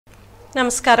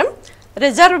నమస్కారం.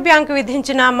 Reserve bank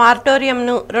విధించిన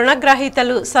మారటోరియంను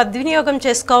రుణగ్రహీతలు సద్వినియోగం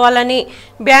చేసుకోవాలని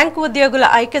బ్యాంకు ఉద్యోగుల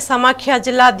ఐక్య సమాఖ్య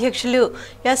జిల్లా అధ్యక్షులు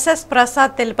ఎస్ఎస్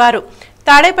ప్రసాద్ తెలిపారు.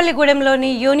 తాడేపల్లిగూడెంలోని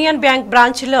యూనియన్ బ్యాంక్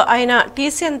బ్రాంచ్లో ఆయన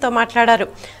టీసీఎన్తో మాట్లాడారు.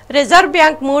 రిజర్వ్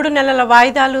బ్యాంక్ 3 నెలల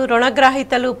వాయిదాలు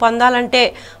రుణగ్రహీతలు పొందాలంటే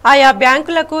ఆయా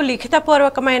బ్యాంకులకు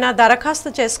లిఖితపూర్వకమైన దరఖాస్తు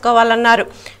చేసుకోవాలన్నారు.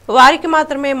 వారికి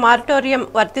మాత్రమే మారటోరియం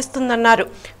వర్తిస్తుందన్నారు.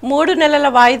 3 నెలల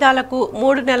వాయిదాలకు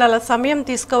 3 నెలల సమయం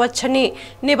తీసుకోవచ్చని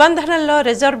నిబంధనల్లో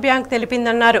రిజర్వ్ బ్యాంక్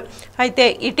తెలిపిందన్నారు. అయితే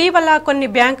ఇటీవల కొన్ని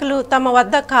బ్యాంకులు తమ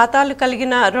వద్ద ఖాతాలు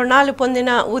కలిగిన రుణాలు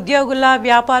పొందిన ఉద్యోగుల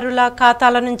వ్యాపారుల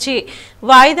ఖాతాల నుంచి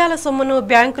వాయిదాల సొమ్మును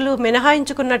బ్యాంకులు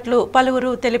మినహాయించుకున్నట్లు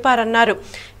పలువురు తెలిపారన్నారు.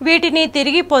 వీటిని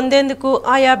తిరిగి పొందేందుకు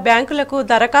ఆయా బ్యాంకులకు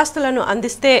దరఖాస్తులను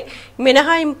అందిస్తే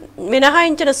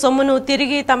మినహాయించిన సొమ్మును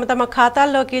తిరిగి తమ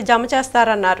ఖాతాల్లోకి జమ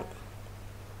చేస్తారన్నారు.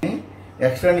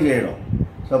 ఎక్స్టెండ్ చేయడం,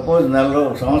 సపోజ్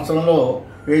సంవత్సరంలో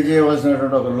పే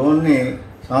చేయవలసినటువంటి ఒక లోన్ని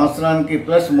సంవత్సరానికి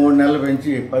ప్లస్ 3 నెలలు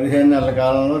పెంచి 15 నెలల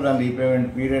కాలంలో దాని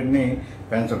రీపేమెంట్ పీరియడ్ని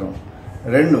పెంచడం.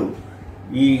 2,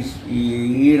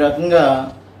 ఈ రకంగా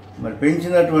మరి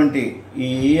పెంచినటువంటి ఈ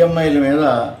ఈఎంఐల మీద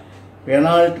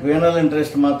పెనల్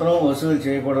ఇంట్రెస్ట్ మాత్రం వసూలు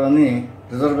చేయకూడదని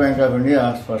రిజర్వ్ బ్యాంక్ ఆఫ్ ఇండియా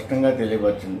స్పష్టంగా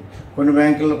తెలియపరిచింది. కొన్ని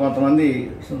బ్యాంకుల్లో కొంతమంది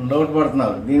డౌట్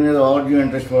పడుతున్నారు, దీని మీద ఓవర్ డ్యూ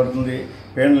ఇంట్రెస్ట్ పడుతుంది,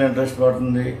 పెనల్ ఇంట్రెస్ట్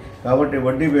పడుతుంది, కాబట్టి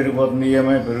వడ్డీ పెరిగిపోతుంది,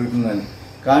 ఈఎంఐ పెరుగుతుందని.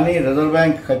 కానీ రిజర్వ్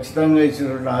బ్యాంక్ ఖచ్చితంగా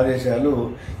ఇచ్చినటువంటి ఆదేశాలు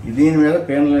దీని మీద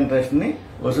పెనల్ ఇంట్రెస్ట్ని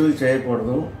వసూలు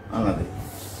చేయకూడదు అన్నది.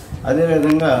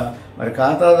 అదేవిధంగా మరి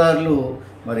ఖాతాదారులు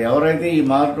మరి ఎవరైతే ఈ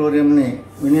మారటోరియంని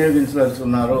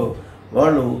వినియోగించదలుచుకున్నారో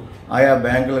వాళ్ళు ఆయా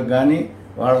బ్యాంకులకు కానీ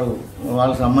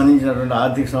వాళ్ళకు సంబంధించినటువంటి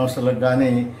ఆర్థిక సంస్థలకు కానీ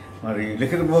మరి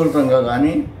లిఖితపూర్వకంగా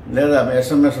కానీ లేదా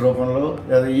SMS రూపంలో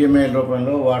లేదా ఈమెయిల్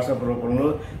రూపంలో వాట్సాప్ రూపంలో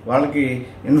వాళ్ళకి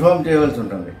ఇన్ఫార్మ్ చేయవలసి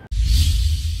ఉంటుంది.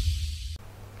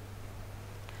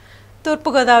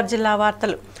 తూర్పుగోదావరి జిల్లా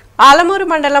వార్తలు. ఆలమూరు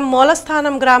మండలం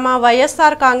మూలస్థానం గ్రామ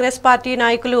వైఎస్ఆర్ కాంగ్రెస్ పార్టీ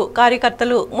నాయకులు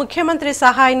కార్యకర్తలు ముఖ్యమంత్రి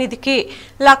సహాయ నిధికి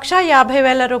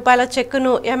 1,50,000 రూపాయల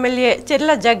చెక్కును ఎమ్మెల్యే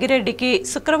చిర్ల జగ్గిరెడ్డికి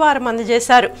శుక్రవారం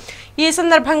అందజేశారు. ఈ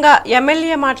సందర్భంగా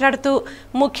ఎమ్మెల్యే మాట్లాడుతూ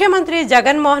ముఖ్యమంత్రి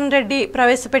జగన్మోహన్ రెడ్డి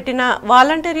ప్రవేశపెట్టిన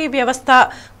వాలంటరీ వ్యవస్థ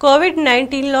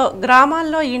కోవిడ్-19లో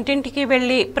గ్రామాల్లో ఇంటింటికి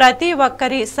వెళ్లి ప్రతి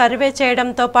ఒక్కరి సర్వే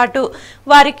చేయడంతో పాటు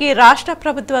వారికి రాష్ట్ర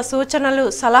ప్రభుత్వ సూచనలు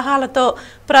సలహాలతో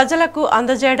ప్రజలకు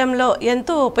అందజేయడంలో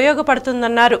ఎంతో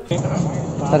ఉపయోగపడుతుందన్నారు.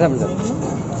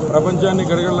 ప్రపంచాన్ని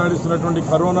గడగడలాడిస్తున్నటువంటి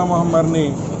కరోనా మహమ్మారిని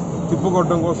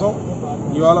తిప్పుకొట్టడం కోసం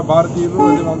ఇవాళ భారతీయులు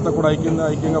అంతా కూడా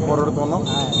ఐక్యంగా పోరాడుతున్నాం.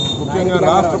 ముఖ్యంగా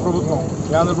రాష్ట్ర ప్రభుత్వం,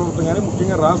 కేంద్ర ప్రభుత్వం కానీ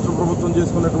ముఖ్యంగా రాష్ట్ర ప్రభుత్వం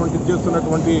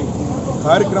చేస్తున్నటువంటి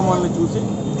కార్యక్రమాలను చూసి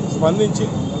స్పందించి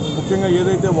ముఖ్యంగా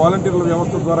ఏదైతే వాలంటీర్ల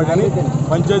వ్యవస్థ ద్వారా కానీ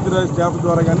పంచాయతీరాజ్ స్టాఫ్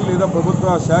ద్వారా కానీ లేదా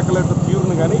ప్రభుత్వ శాఖల యొక్క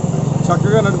తీరును కానీ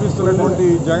చక్కగా నడిపిస్తున్నటువంటి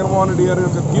జగన్మోహన్ రెడ్డి గారి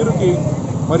యొక్క తీరుకి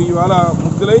మరి ఇవాళ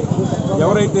ముగ్ధులై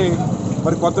ఎవరైతే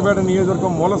మరి కొత్తపేట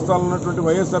నియోజకవర్గం మూలస్థానంలో ఉన్నటువంటి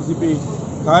వైఎస్ఆర్సీపీ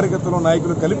కార్యకర్తలు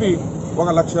నాయకులు కలిపి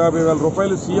 1,50,000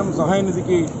 రూపాయలు సీఎం సహాయ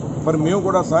నిధికి మరి మేము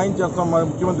కూడా సాయం చేస్తాం, మా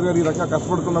ముఖ్యమంత్రి గారు ఈ రకంగా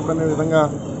కష్టపడుతున్నప్పుడు అనే విధంగా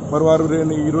మరి వారు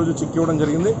ఈరోజు చెక్ ఇవ్వడం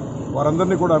జరిగింది.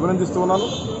 వారందరినీ కూడా అభినందిస్తూ ఉన్నాను.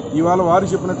 ఇవాళ వారు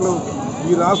చెప్పినట్లు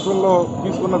ఈ రాష్ట్రంలో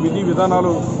తీసుకున్న విధి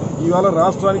విధానాలు ఇవాళ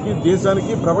రాష్ట్రానికి,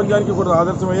 దేశానికి, ప్రపంచానికి కూడా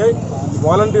ఆదర్శమయ్యాయి.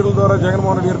 వాలంటీర్ల ద్వారా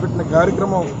జగన్మోహన్ రెడ్డి గారు పెట్టిన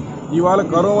కార్యక్రమం ఇవాళ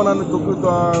కరోనాను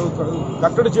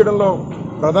కట్టడి చేయడంలో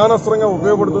ప్రధానాస్త్రంగా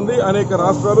ఉపయోగపడుతుంది. అనేక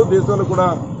రాష్ట్రాలు, దేశాలు కూడా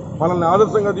మనల్ని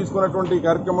ఆదర్శంగా తీసుకున్నటువంటి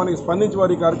కార్యక్రమానికి స్పందించి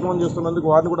వారి కార్యక్రమం చేస్తున్నందుకు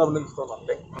వారిని కూడా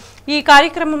అభినందిస్తున్నాను. ఈ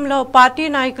కార్యక్రమంలో పార్టీ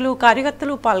నాయకులు,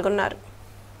 కార్యకర్తలు పాల్గొన్నారు.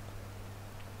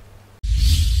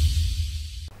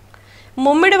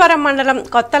 ముమ్మిడివరం మండలం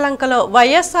కొత్తలంకలో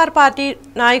వైఎస్ఆర్ పార్టీ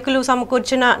నాయకులు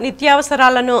సమకూర్చిన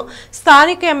నిత్యావసరాలను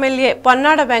స్థానిక ఎమ్మెల్యే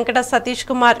పొన్నాడ వెంకట సతీష్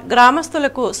కుమార్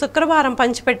గ్రామస్తులకు శుక్రవారం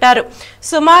పంచిపెట్టారు.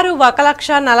 సుమారు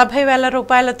 1,40,000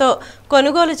 రూపాయలతో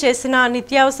కొనుగోలు చేసిన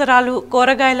నిత్యావసరాలు,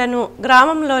 కూరగాయలను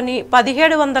గ్రామంలోని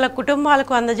 1,700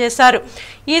 కుటుంబాలకు అందజేశారు.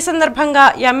 ఈ సందర్భంగా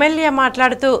ఎమ్మెల్యే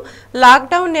మాట్లాడుతూ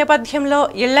లాక్డౌన్ నేపథ్యంలో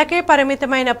ఇళ్లకే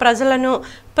పరిమితమైన ప్రజలను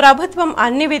ప్రభుత్వం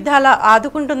అన్ని విధాలా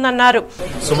ఆదుకుంటుందన్నారు.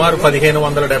 సుమారు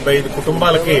 1,575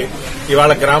 కుటుంబాలకి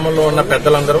ఇవాళ గ్రామంలో ఉన్న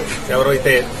పెద్దలందరూ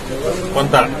ఎవరైతే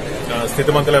కొంత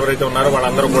స్థితిమంతులు ఎవరైతే ఉన్నారో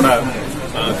వాళ్ళందరూ కూడా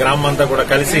గ్రామం అంతా కూడా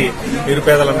కలిసి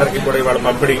నిరుపేదలందరికీ కూడా ఇవాళ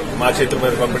పంపిణీ, మా చేతుల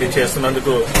మీద పంపిణీ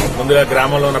చేస్తున్నందుకు ముందుగా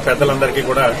గ్రామంలో ఉన్న పెద్దలందరికీ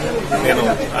కూడా నేను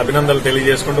అభినందనలు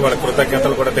తెలియజేసుకుంటూ వాళ్ళ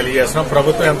కృతజ్ఞతలు కూడా తెలియజేస్తున్నాం.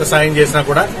 ప్రభుత్వం ఎంత సాయం చేసినా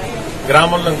కూడా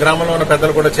గ్రామంలో ఉన్న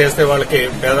పెద్దలు కూడా చేస్తే వాళ్ళకి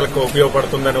పేదలకు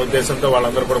ఉపయోగపడుతుందనే ఉద్దేశంతో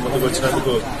వాళ్ళందరూ కూడా ముందుకు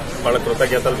వచ్చినందుకు వాళ్ళ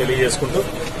కృతజ్ఞతలు తెలియజేసుకుంటూ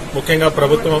ముఖ్యంగా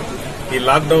ప్రభుత్వం ఈ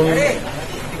లాక్డౌన్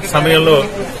సమయంలో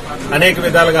అనేక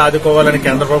విధాలుగా ఆదుకోవాలని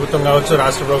కేంద్ర ప్రభుత్వం కావచ్చు,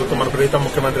 రాష్ట్ర ప్రభుత్వం, మన ప్రీతం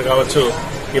ముఖ్యమంత్రి కావచ్చు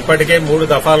ఇప్పటికే 3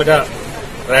 దఫాలుగా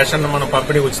రేషన్ మనం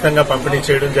ఉచితంగా పంపిణీ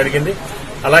చేయడం జరిగింది.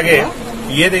 అలాగే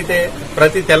ఏదైతే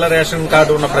ప్రతి తెల్ల రేషన్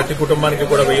కార్డు ఉన్న ప్రతి కుటుంబానికి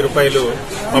కూడా 1000 రూపాయలు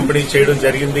పంపిణీ చేయడం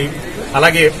జరిగింది.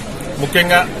 అలాగే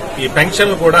ముఖ్యంగా ఈ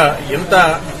పెన్షన్లు కూడా ఎంత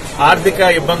ఆర్థిక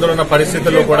ఇబ్బందులున్న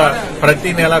పరిస్థితుల్లో కూడా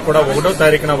ప్రతి నెల కూడా 1వ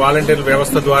తారీఖున వాలంటీర్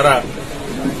వ్యవస్థ ద్వారా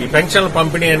ఈ పెన్షన్ల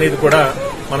పంపిణీ అనేది కూడా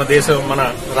మన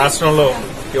రాష్ట్రంలో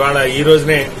ఇవాళ ఈ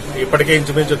రోజునే ఇప్పటికే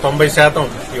ఇంచుమించు 90%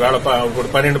 ఇవాళ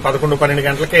 11-12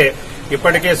 గంటలకే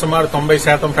ఇప్పటికే సుమారు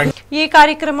 90% ఈ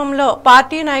కార్యక్రమంలో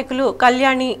పార్టీ నాయకులు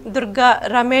కళ్యాణి, దుర్గా,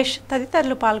 రమేష్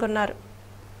తదితరులు పాల్గొన్నారు.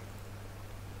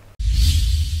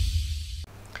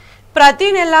 ప్రతి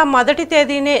నెల మొదటి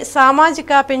తేదీనే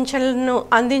సామాజిక పింఛన్లను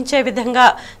అందించే విధంగా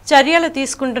చర్యలు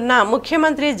తీసుకుంటున్న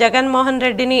ముఖ్యమంత్రి జగన్మోహన్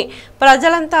రెడ్డిని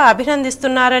ప్రజలంతా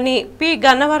అభినందిస్తున్నారని పి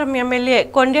గన్నవరం ఎమ్మెల్యే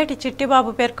కొండేటి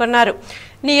చిట్టిబాబు పేర్కొన్నారు.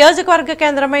 నియోజకవర్గ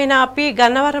కేంద్రమైన పి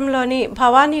గన్నవరంలోని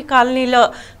భవానీ కాలనీలో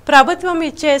ప్రభుత్వం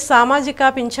ఇచ్చే సామాజిక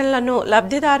పింఛన్లను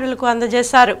లబ్ధిదారులకు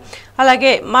అందజేశారు.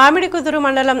 అలాగే మామిడికుదురు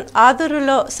మండలం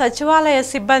ఆదూరులో సచివాలయ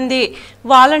సిబ్బంది,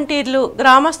 వాలంటీర్లు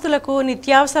గ్రామస్తులకు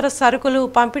నిత్యావసర సరుకులు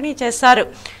పంపిణీ చేశారు.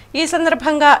 ఈ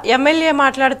సందర్భంగా ఎమ్మెల్యే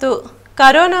మాట్లాడుతూ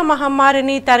కరోనా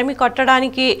మహమ్మారిని తరిమి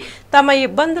కొట్టడానికి తమ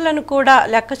ఇబ్బందులను కూడా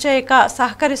లెక్క చేయక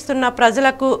సహకరిస్తున్న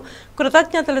ప్రజలకు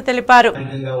కృతజ్ఞతలు తెలిపారు.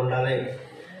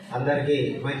 అందరికీ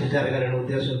మంచి జరగాలనే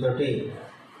ఉద్దేశంతో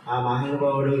ఆ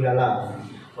మహానుభావుడు గల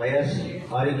వైఎస్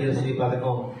ఆరోగ్యశ్రీ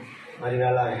పథకం మరి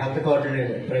గల హెల్త్ కార్డుని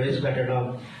ప్రవేశపెట్టడం,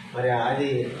 మరి అది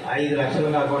 5 లక్షలు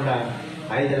కాకుండా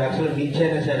 5 లక్షలు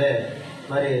మించైనా సరే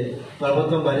మరి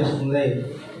ప్రభుత్వం భరిస్తుంది.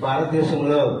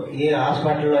 భారతదేశంలో ఏ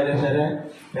హాస్పిటల్లో అయినా సరే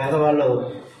పేదవాళ్ళు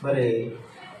మరి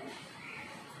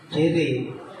చేతి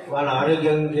వాళ్ళ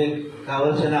ఆరోగ్యానికి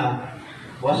కావలసిన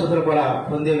వసతులు కూడా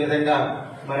పొందే విధంగా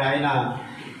మరి ఆయన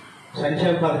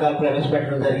సంక్షేమ పథకాలు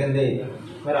ప్రవేశపెట్టడం జరిగింది.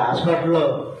 మరి హాస్పిటల్లో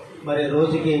మరి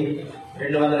రోజుకి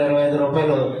 225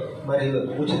 రూపాయలు మరి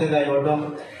ఉచితంగా ఇవ్వడం,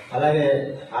 అలాగే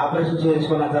ఆపరేషన్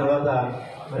చేయించుకున్న తర్వాత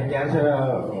మరి క్యాన్సర్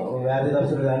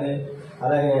వ్యాధిగ్రస్తులు కానీ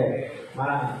అలాగే మన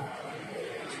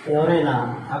ఎవరైనా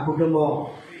ఆ కుటుంబం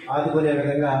ఆదుకునే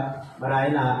విధంగా మరి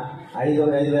ఆయన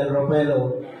 5,000 రూపాయలు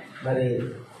మరి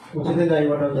ఉచితంగా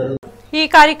ఇవ్వడం జరుగుతుంది. ఈ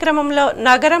కార్యక్రమంలో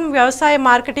నగరం వ్యవసాయ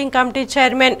మార్కెటింగ్ కమిటీ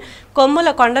చైర్మన్ కొమ్ముల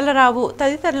కొండలరావు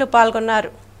తదితరులు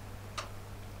పాల్గొన్నారు.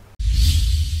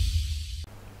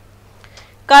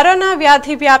 కరోనా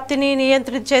వ్యాధి వ్యాప్తిని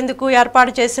నియంత్రించేందుకు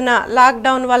ఏర్పాటు చేసిన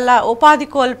లాక్డౌన్ వల్ల ఉపాధి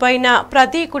కోల్పోయిన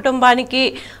ప్రతి కుటుంబానికి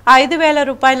 5,000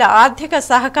 రూపాయల ఆర్థిక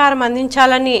సహకారం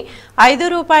అందించాలని,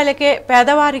 5 రూపాయలకే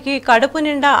పేదవారికి కడుపు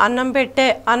నిండా అన్నం పెట్టే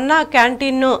అన్నా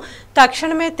క్యాంటీన్ను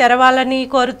తక్షణమే తెరవాలని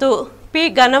కోరుతూ పి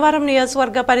గన్నవరం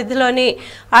నియోజకవర్గ పరిధిలోని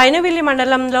ఐనవిల్లి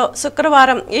మండలంలో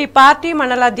శుక్రవారం ఈ పార్టీ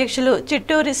మండల అధ్యక్షులు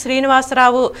చిట్టూరి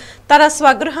శ్రీనివాసరావు తన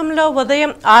స్వగృహంలో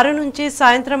ఉదయం 6 నుంచి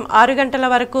సాయంత్రం 6 గంటల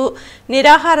వరకు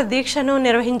నిరాహార దీక్షను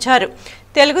నిర్వహించారు.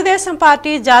 తెలుగుదేశం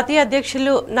పార్టీ జాతీయ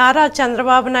అధ్యక్షులు నారా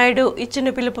చంద్రబాబు నాయుడు ఇచ్చిన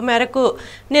పిలుపు మేరకు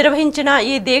నిర్వహించిన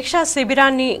ఈ దీక్షా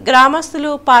శిబిరాన్ని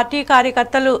గ్రామస్తులు, పార్టీ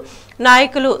కార్యకర్తలు,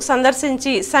 నాయకులు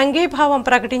సందర్శించి సంఘీభావం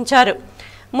ప్రకటించారు.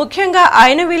 ముఖ్యంగా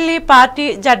ఐనవిల్లి పార్టీ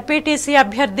జడ్పీటీసీ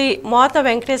అభ్యర్థి మోత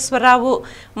వెంకటేశ్వరరావు,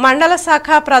 మండల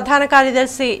శాఖ ప్రధాన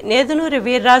కార్యదర్శి నేదునూరి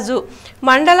వీర్రాజు,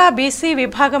 మండల బీసీ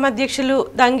విభాగం అధ్యక్షులు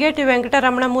దంగేటి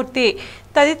వెంకటరమణమూర్తి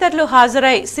తదితరులు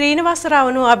హాజరై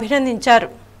శ్రీనివాసరావును అభినందించారు.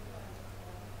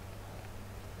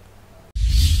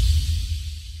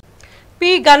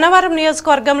 పి గన్నవరం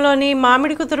నియోజకవర్గంలోని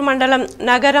మామిడికుదురు మండలం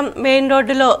నగరం మెయిన్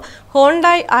రోడ్డులో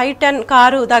హోండాయ్ i10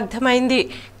 కారు దగ్ధమైంది.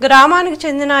 గ్రామానికి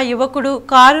చెందిన యువకుడు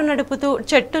కారు నడుపుతూ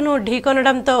చెట్టును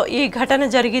ఢీకొనడంతో ఈ ఘటన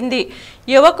జరిగింది.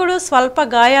 యువకుడు స్వల్ప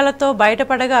గాయాలతో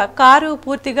బయటపడగా కారు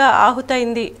పూర్తిగా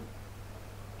ఆహుతైంది.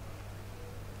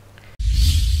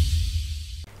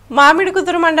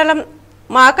 మామిడికుదురు మండలం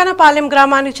మాకనపాలెం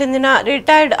గ్రామానికి చెందిన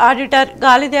retired auditor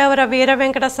Galidevara Veera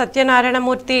Venkata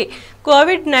Satyanarayana Murthy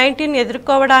COVID-19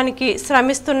 ఎదుర్కోవడానికి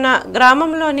శ్రమిస్తున్న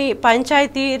గ్రామంలోని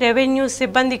పంచాయతీ, రెవెన్యూ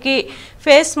సిబ్బందికి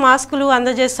ఫేస్ మాస్కులు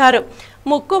అందజేశారు.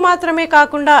 ముక్కు మాత్రమే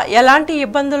కాకుండా ఎలాంటి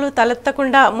ఇబ్బందులు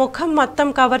తలెత్తకుండా ముఖం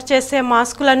మొత్తం కవర్ చేసే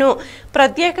మాస్కులను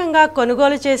ప్రత్యేకంగా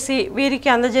కొనుగోలు చేసి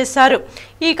వీరికి అందజేశారు.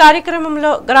 ఈ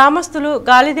కార్యక్రమంలో గ్రామస్తులు,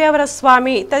 గాలిదేవర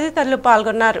స్వామి తదితరులు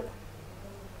పాల్గొన్నారు.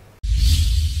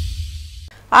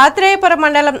 ఆత్రేయపురం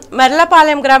మండలం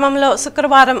మెర్లపాలెం గ్రామంలో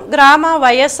శుక్రవారం గ్రామ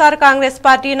వైఎస్ఆర్ కాంగ్రెస్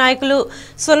పార్టీ నాయకులు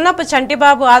సున్నపు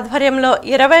చంటిబాబు ఆధ్వర్యంలో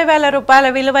 20,000 రూపాయల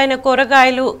విలువైన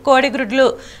కూరగాయలు, కోడిగుడ్లు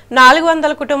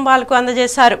 400 కుటుంబాలకు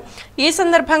అందజేశారు. ఈ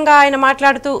సందర్భంగా ఆయన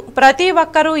మాట్లాడుతూ ప్రతి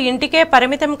ఒక్కరూ ఇంటికే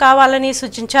పరిమితం కావాలని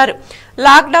సూచించారు.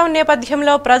 లాక్డౌన్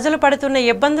నేపథ్యంలో ప్రజలు పడుతున్న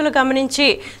ఇబ్బందులు గమనించి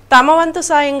తమ వంతు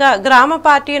సాయంగా గ్రామ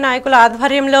పార్టీ నాయకుల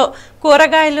ఆధ్వర్యంలో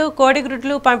కూరగాయలు,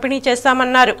 కోడిగుడ్లు పంపిణీ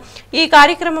చేశామన్నారు. ఈ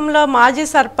కార్యక్రమంలో మాజీ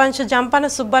సర్పంచ్ జంపన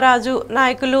సుబ్బరాజు,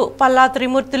 నాయకులు పల్లా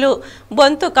త్రిమూర్తులు,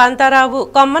 బొంతు కాంతారావు,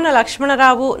 కొమ్మన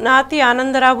లక్ష్మణరావు, నాతి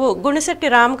ఆనందరావు, గుణిశెట్టి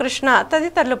రామకృష్ణ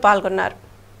తదితరులు పాల్గొన్నారు.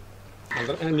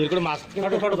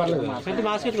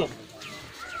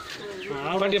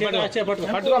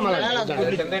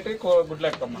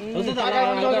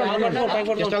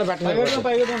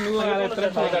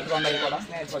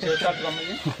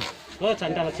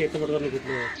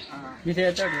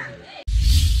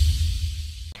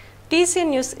 TCN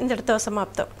న్యూస్ ఇంతటితో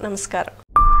సమాప్తం. నమస్కారం.